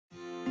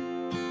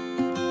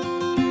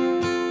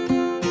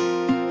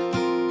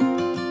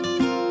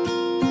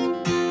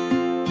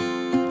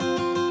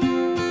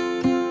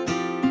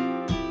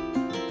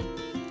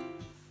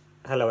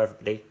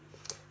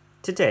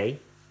Today,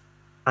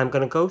 I'm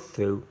going to go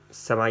through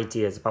some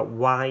ideas about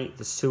why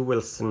the Sue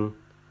Wilson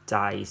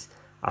dies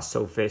are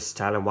so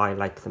versatile and why I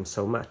like them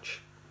so much.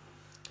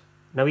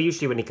 Now,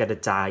 usually when you get a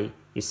die,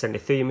 you send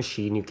it through your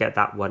machine, you get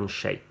that one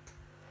shape.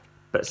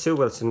 But Sue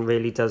Wilson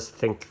really does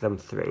think them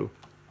through.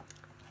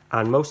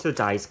 And most of the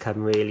dies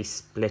come really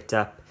split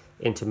up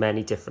into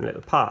many different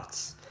little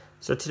parts.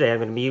 So today I'm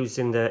going to be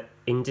using the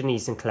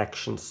Indonesian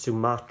collection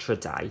Sumatra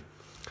die,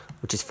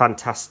 which is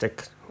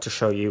fantastic to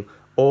show you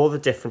all the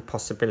different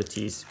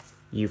possibilities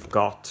you've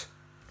got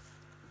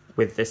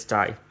with this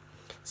die.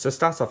 So it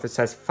starts off, it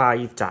says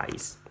 5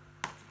 dies.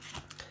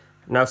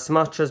 Now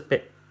Sumatra's a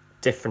bit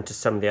different to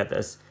some of the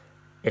others.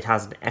 It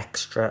has an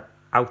extra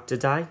outer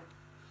die.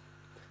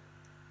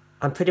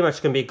 I'm pretty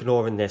much going to be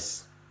ignoring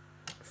this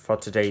for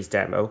today's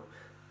demo,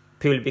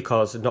 purely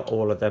because not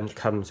all of them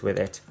comes with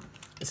it.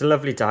 It's a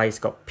lovely die, it's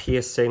got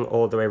piercing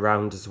all the way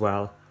around as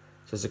well,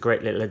 so it's a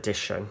great little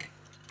addition.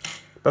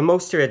 But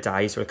most of your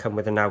dies will come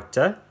with an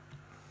outer,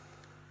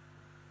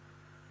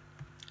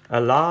 a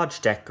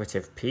large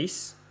decorative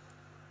piece,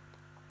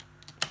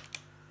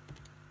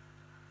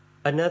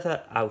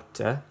 another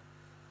outer,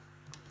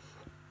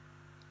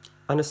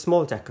 and a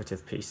small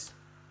decorative piece.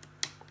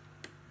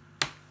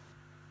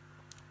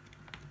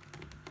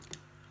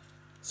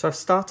 So I've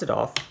started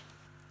off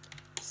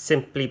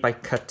simply by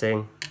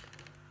cutting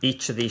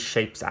each of these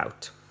shapes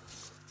out.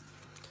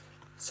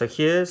 So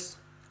here's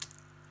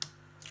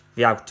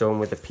the outer one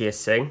with the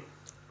piercing.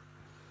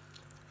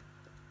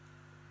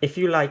 If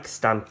you like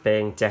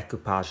stamping,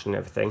 decoupage and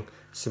everything,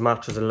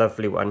 Sumatra's a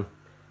lovely one,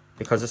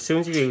 because as soon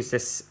as you use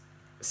this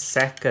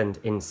second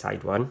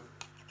inside one,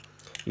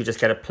 you just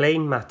get a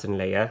plain matten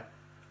layer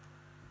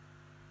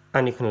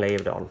and you can layer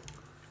it on.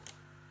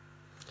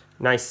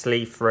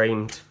 Nicely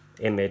framed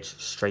image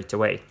straight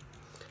away.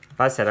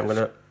 But as I said, I'm going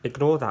to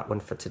ignore that one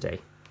for today.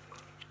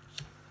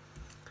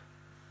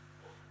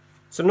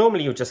 So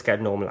normally you just get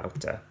a normal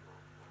outer,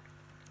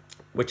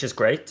 which is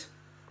great.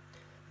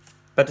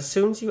 But as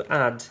soon as you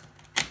add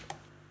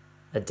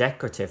a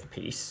decorative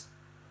piece,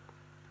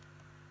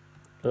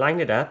 line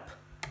it up,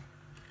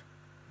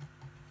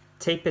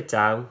 tape it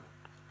down,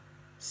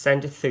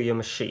 send it through your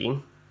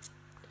machine,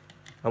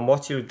 and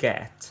what you'll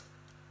get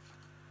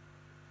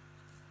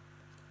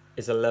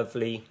is a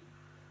lovely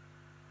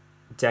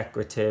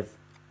decorative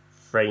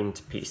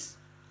framed piece,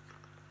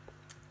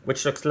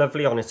 which looks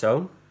lovely on its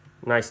own.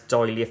 Nice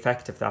doily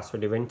effect if that's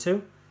what you're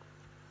into.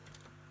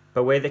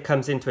 But where it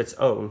comes into its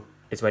own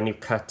is when you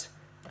cut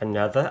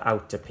another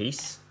outer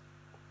piece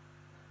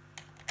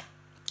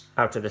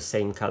out of the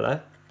same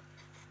colour.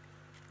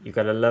 You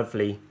get a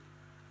lovely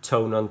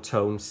tone on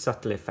tone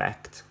subtle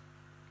effect.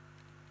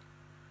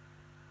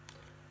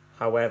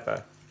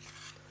 However,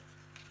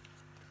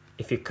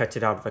 if you cut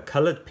it out of a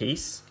coloured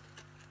piece,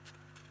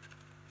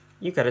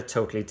 you get a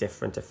totally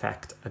different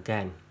effect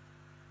again.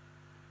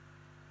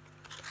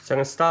 So I'm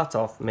going to start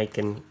off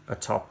making a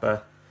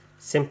topper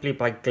simply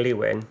by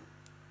gluing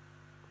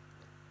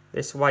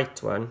this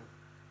white one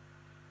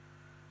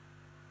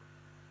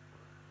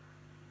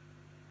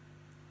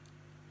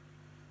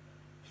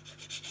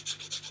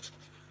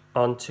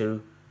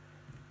onto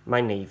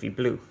my navy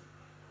blue.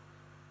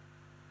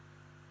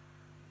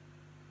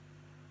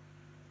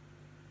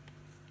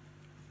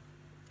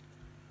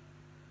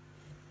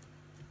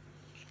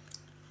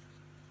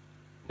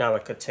 Now I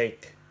could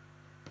take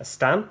a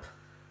stamp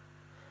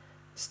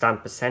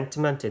a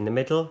sentiment in the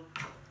middle,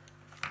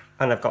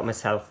 and I've got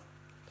myself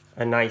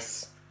a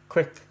nice,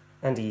 quick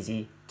and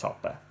easy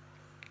topper.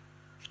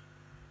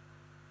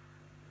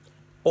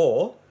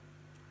 Or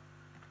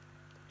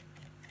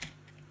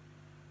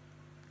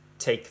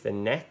take the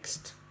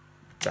next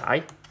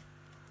die,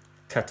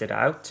 cut it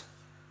out,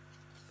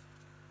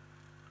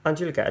 and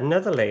you'll get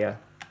another layer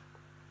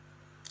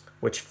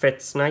which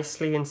fits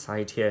nicely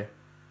inside here.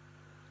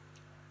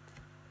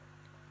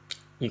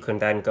 You can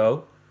then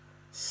go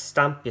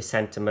stamp your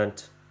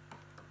sentiment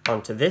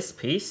onto this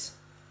piece,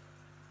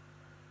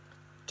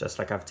 just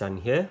like I've done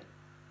here,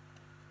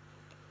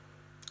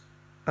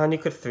 and you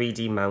could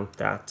 3D mount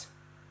that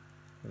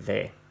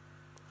there.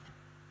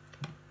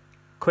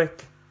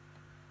 Quick,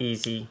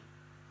 easy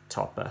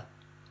topper.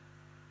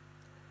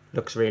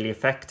 Looks really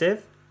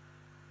effective.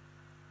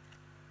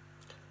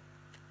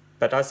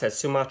 But as I said,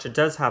 Sumatra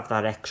does have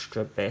that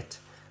extra bit,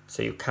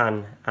 so you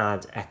can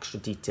add extra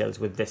details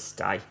with this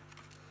die.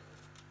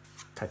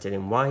 Cut it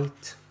in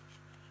white,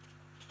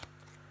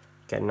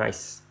 get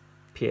nice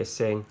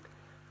piercing,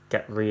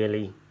 get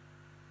really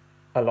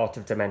a lot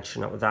of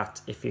dimension out of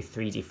that if you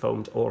 3D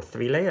foamed all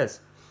 3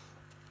 layers.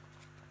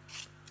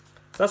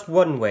 So that's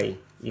one way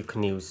you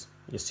can use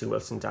your Sue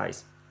Wilson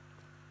dies.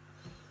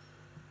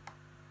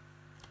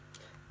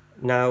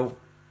 Now,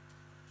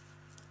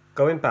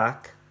 going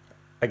back,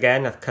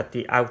 again I've cut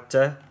the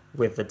outer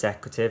with the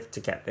decorative to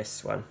get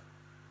this one.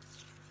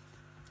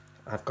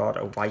 I've got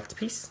a white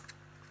piece.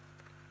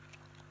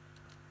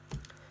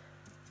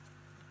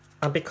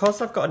 And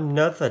because I've got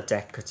another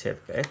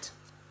decorative bit,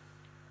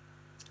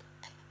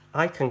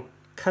 I can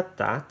cut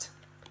that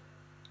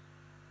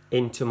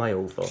into my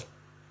oval.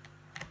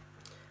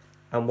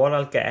 And what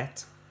I'll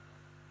get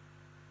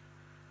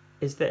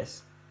is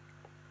this,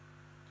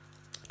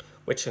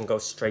 which can go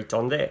straight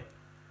on there.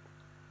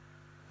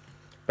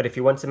 But if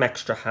you want some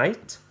extra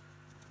height,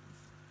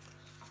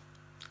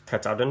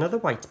 cut out another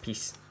white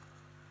piece,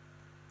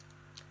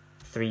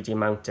 3D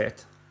mount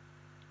it.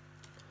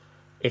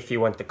 If you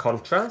want the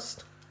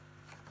contrast,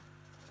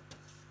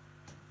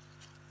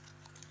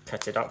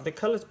 cut it out with the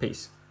colours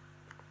piece.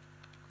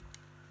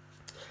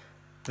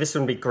 This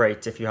would be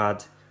great if you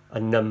had a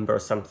number or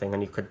something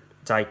and you could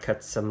die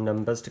cut some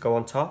numbers to go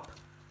on top.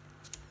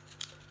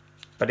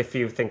 But if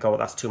you think, oh,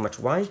 that's too much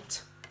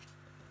white,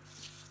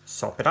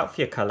 swap it out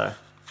for your colour.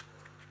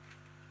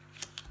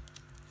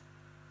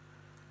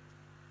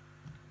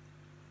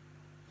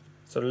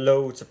 So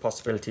loads of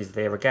possibilities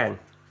there again.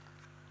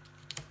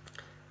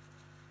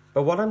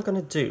 But what I'm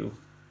going to do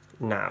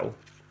now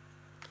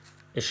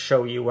is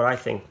show you what I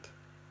think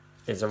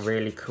is a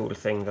really cool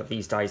thing that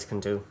these dies can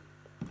do.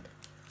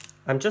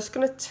 I'm just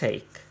going to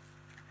take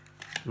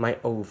my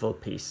oval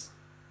piece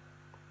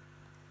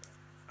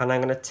and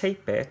I'm going to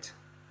tape it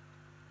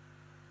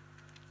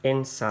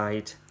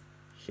inside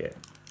here.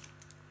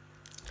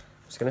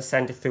 I'm just going to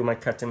send it through my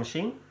cutting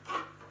machine.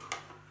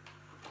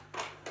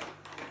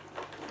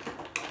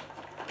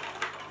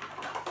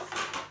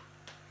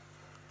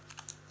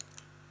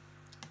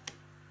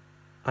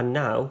 And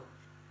now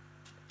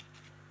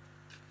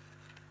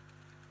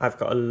I've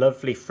got a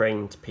lovely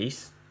framed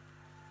piece.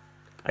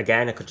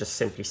 Again, I could just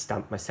simply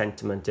stamp my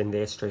sentiment in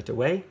there straight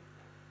away,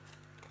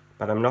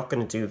 but I'm not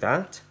going to do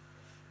that.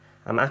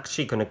 I'm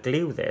actually going to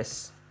glue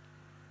this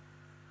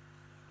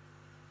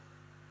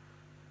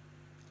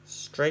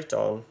straight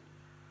on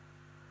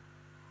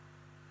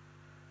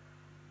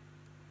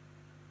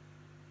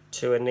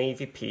to a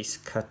navy piece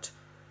cut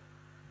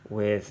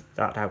with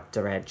that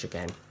outer edge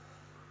again.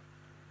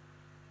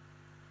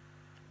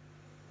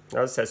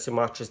 As I said,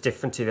 Sumatra is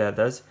different to the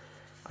others.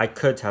 I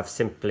could have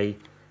simply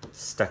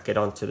stuck it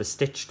onto the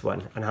stitched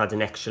one and had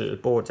an extra little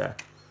border.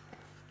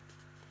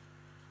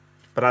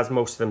 But as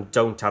most of them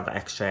don't have that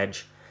extra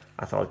edge,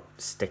 I thought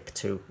I'd stick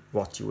to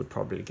what you would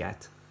probably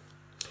get.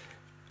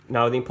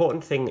 Now the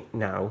important thing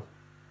now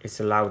is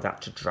to allow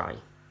that to dry.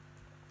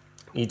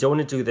 You don't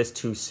want to do this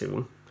too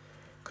soon,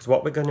 because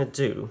what we're going to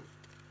do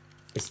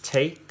is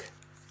take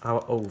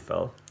our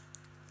oval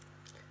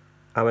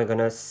and we're going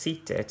to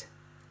seat it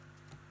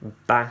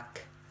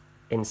back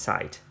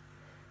inside.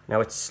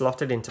 Now it's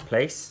slotted into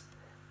place.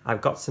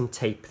 I've got some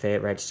tape there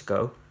ready to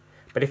go,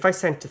 but if I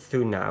sent it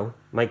through now,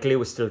 my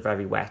glue is still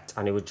very wet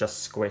and it would just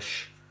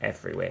squish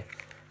everywhere.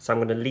 So I'm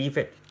going to leave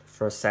it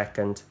for a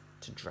second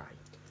to dry.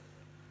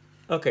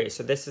 Okay,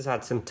 so this has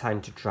had some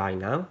time to dry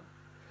now.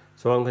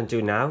 So what I'm going to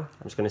do now,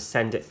 I'm just going to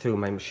send it through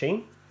my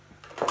machine.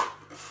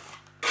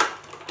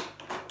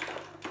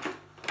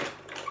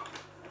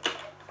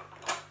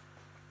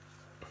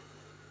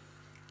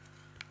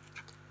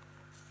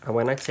 And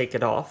when I take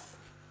it off,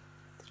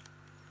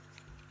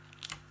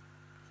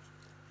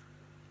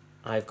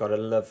 I've got a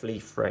lovely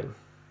frame.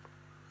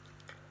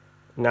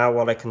 Now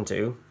what I can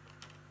do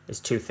is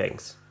two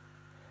things.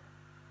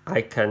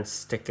 I can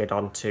stick it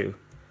onto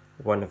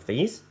one of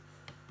these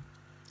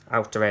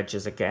outer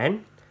edges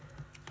again,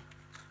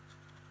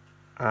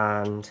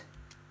 and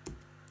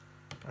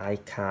I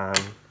can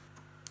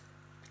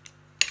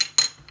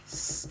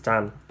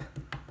stamp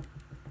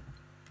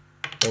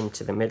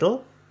into the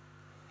middle.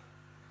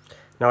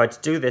 Now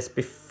I'd do this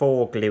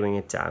before gluing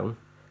it down,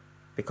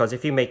 because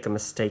if you make a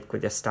mistake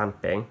with your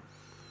stamping,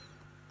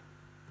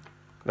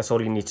 that's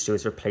all you need to do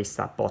is replace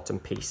that bottom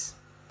piece.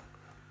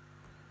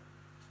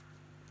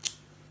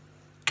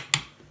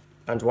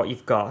 And what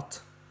you've got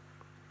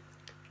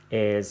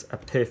is a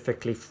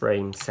perfectly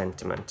framed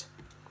sentiment.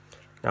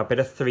 Now a bit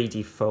of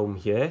 3D foam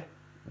here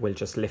will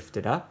just lift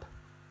it up.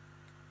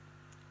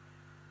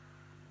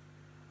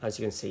 As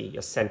you can see,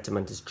 your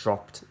sentiment is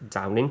dropped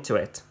down into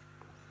it.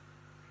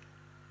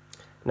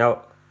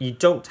 Now, you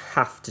don't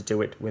have to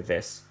do it with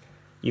this.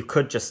 You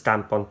could just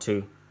stamp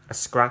onto a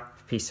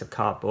scrap piece of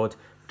cardboard,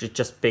 which is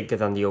just bigger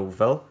than the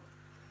oval.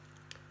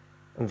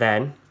 And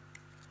then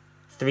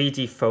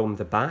 3D foam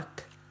the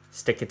back,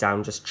 stick it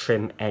down, just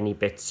trim any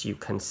bits you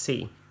can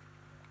see.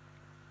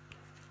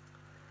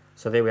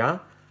 So there we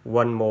are,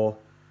 one more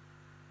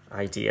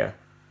idea.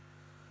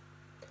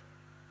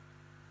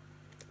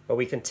 But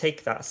we can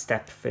take that a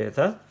step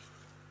further.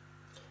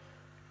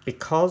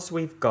 Because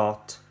we've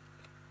got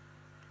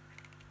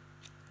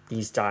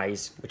these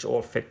dies which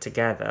all fit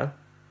together,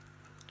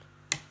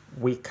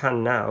 we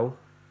can now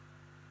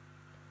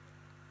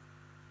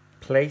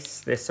place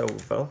this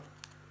oval,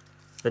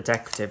 the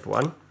decorative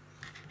one,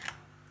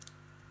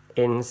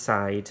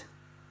 inside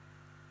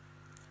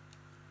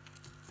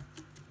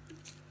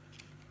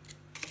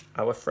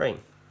our frame.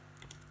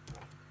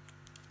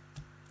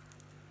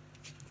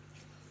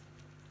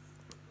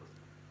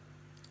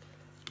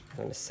 I'm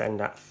going to send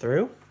that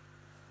through.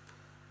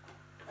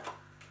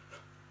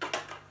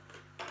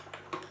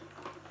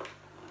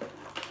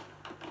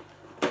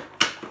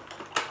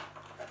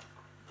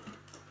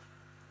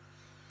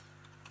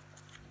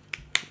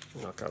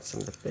 Knock out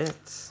some of the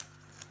bits.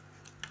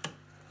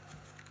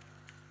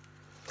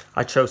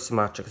 I chose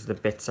Sumatra because the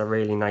bits are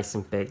really nice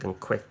and big and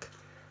quick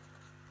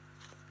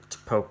to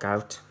poke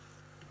out.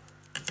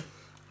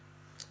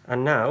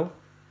 And now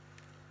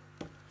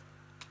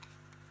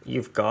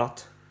you've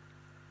got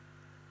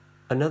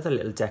another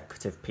little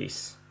decorative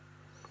piece.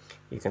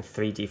 You can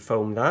 3D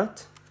foam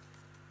that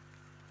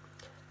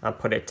and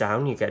put it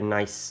down. You get a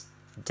nice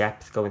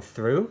depth going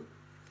through.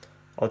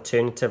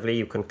 Alternatively,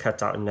 you can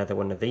cut out another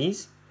one of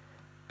these,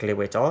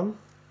 glue it on,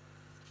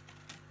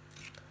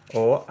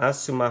 or as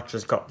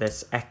Sumatra's got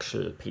this extra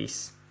little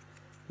piece,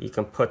 you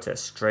can put it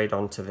straight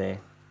onto there.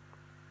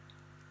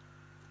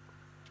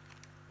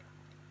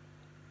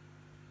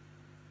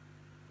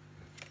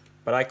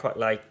 But I quite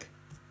like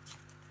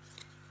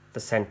the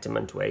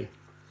sentiment way.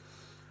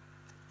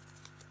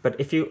 But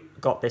if you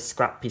got this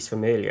scrap piece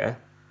from earlier,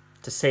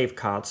 to save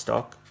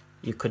cardstock,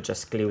 you could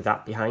just glue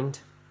that behind.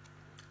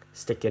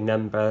 Stick your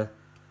number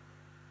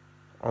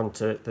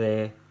onto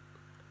there,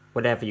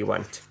 whatever you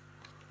want.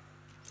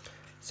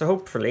 So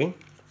hopefully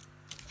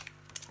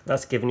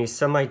that's given you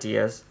some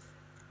ideas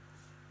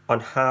on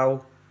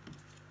how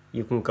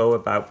you can go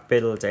about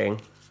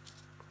building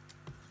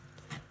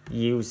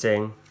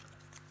using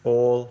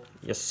all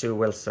your Sue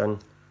Wilson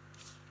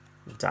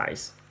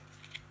dies.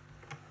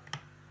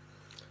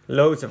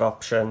 Loads of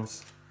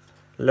options,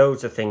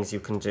 loads of things you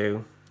can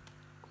do.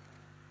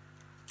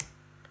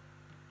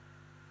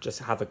 Just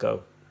have a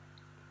go.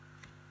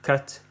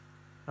 Cut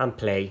and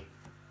play,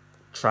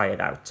 try it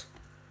out.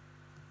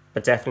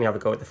 But definitely have a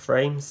go at the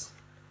frames,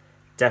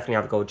 definitely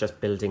have a go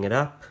just building it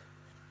up.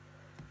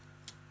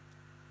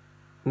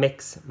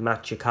 Mix,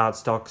 match your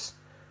cardstocks,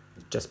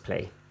 just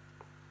play.